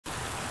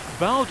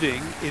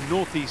Baoding in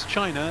northeast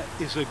China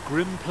is a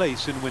grim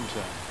place in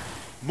winter.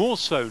 More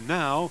so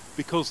now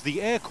because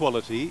the air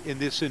quality in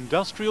this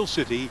industrial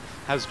city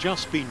has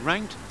just been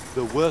ranked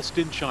the worst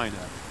in China,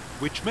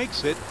 which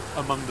makes it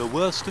among the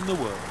worst in the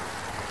world.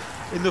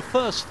 In the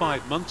first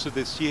 5 months of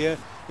this year,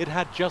 it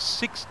had just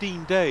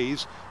 16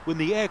 days when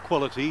the air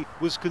quality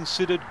was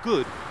considered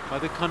good by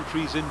the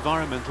country's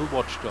environmental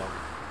watchdog.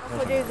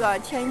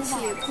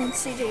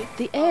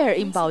 The air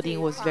in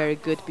Baoding was very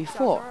good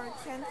before.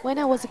 When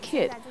I was a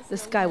kid, the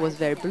sky was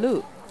very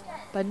blue.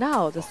 But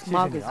now the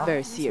smog is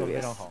very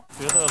serious.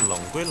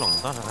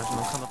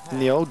 In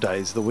the old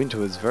days, the winter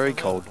was very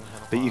cold,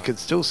 but you could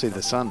still see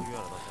the sun.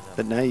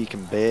 But now you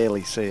can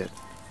barely see it.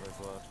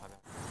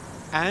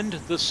 And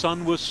the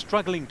sun was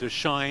struggling to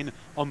shine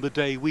on the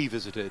day we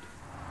visited.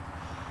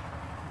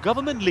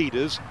 Government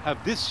leaders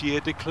have this year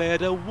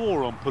declared a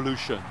war on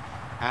pollution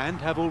and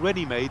have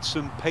already made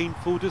some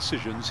painful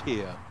decisions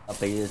here.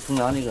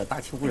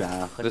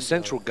 The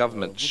central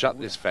government shut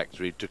this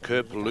factory to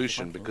curb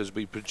pollution because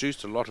we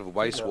produced a lot of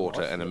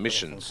wastewater and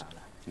emissions.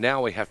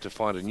 Now we have to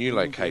find a new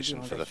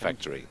location for the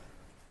factory.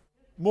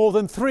 More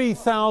than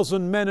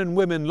 3,000 men and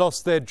women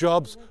lost their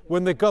jobs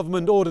when the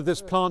government ordered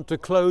this plant to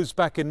close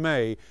back in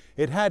May.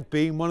 It had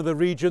been one of the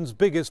region's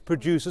biggest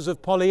producers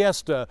of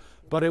polyester,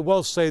 but it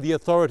was, say the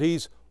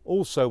authorities,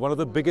 also one of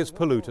the biggest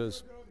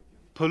polluters.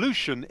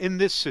 Pollution in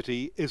this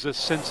city is a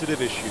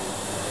sensitive issue.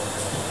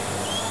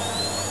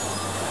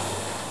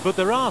 But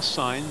there are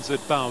signs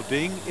that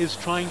Baoding is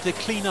trying to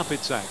clean up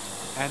its act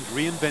and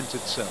reinvent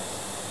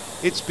itself.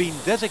 It's been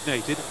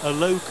designated a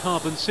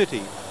low-carbon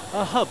city,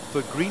 a hub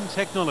for green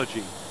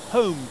technology,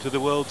 home to the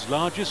world's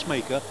largest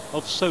maker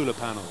of solar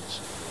panels.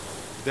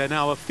 They're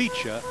now a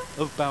feature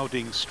of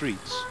Baoding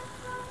streets.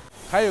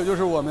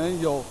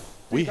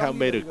 We have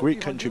made a great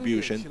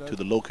contribution to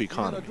the local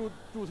economy.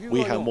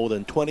 We have more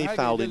than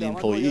 20,000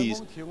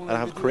 employees and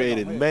have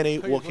created many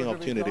working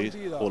opportunities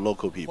for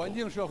local people.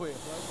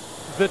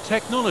 The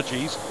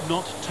technology's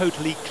not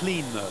totally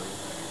clean though,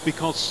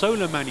 because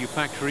solar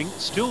manufacturing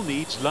still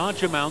needs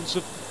large amounts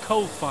of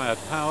coal-fired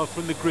power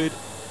from the grid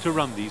to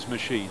run these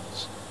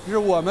machines.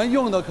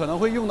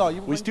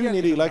 We still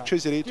need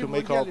electricity to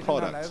make our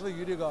products.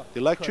 The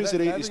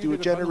electricity is still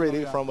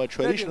generated from a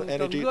traditional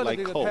energy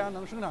like coal.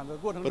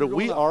 But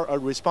we are a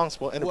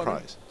responsible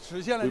enterprise.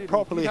 We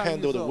properly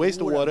handle the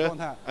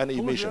wastewater and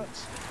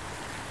emissions.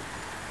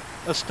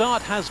 A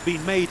start has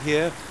been made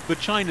here, but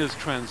China's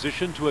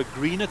transition to a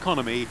green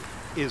economy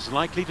is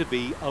likely to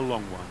be a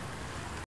long one.